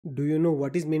Do you know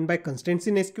what is meant by constraints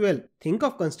in SQL? Think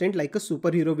of constraint like a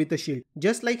superhero with a shield.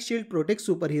 Just like shield protects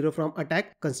superhero from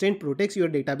attack, constraint protects your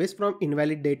database from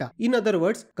invalid data. In other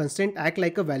words, constraint act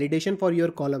like a validation for your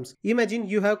columns. Imagine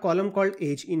you have a column called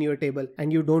age in your table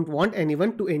and you don't want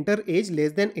anyone to enter age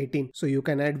less than 18. So you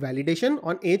can add validation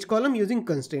on age column using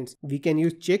constraints. We can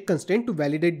use check constraint to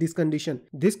validate this condition.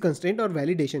 This constraint or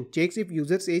validation checks if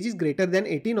user's age is greater than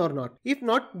 18 or not. If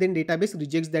not, then database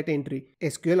rejects that entry.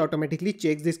 SQL automatically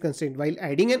checks this constraint while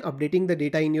adding and updating the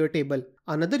data in your table.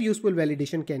 Another useful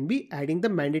validation can be adding the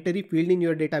mandatory field in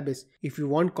your database. If you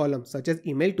want columns such as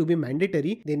email to be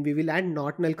mandatory, then we will add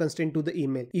not null constraint to the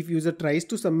email. If user tries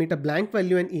to submit a blank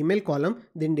value in email column,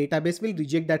 then database will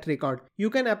reject that record. You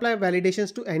can apply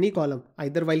validations to any column,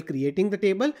 either while creating the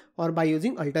table or by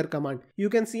using alter command. You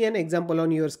can see an example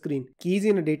on your screen. Keys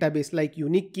in a database like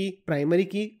unique key, primary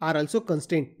key are also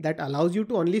constraint that allows you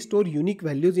to only store unique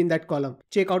values in that column.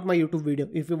 Check out my YouTube video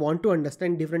if you want to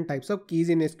understand different types of keys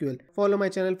in SQL. Follow my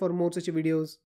channel for more such videos.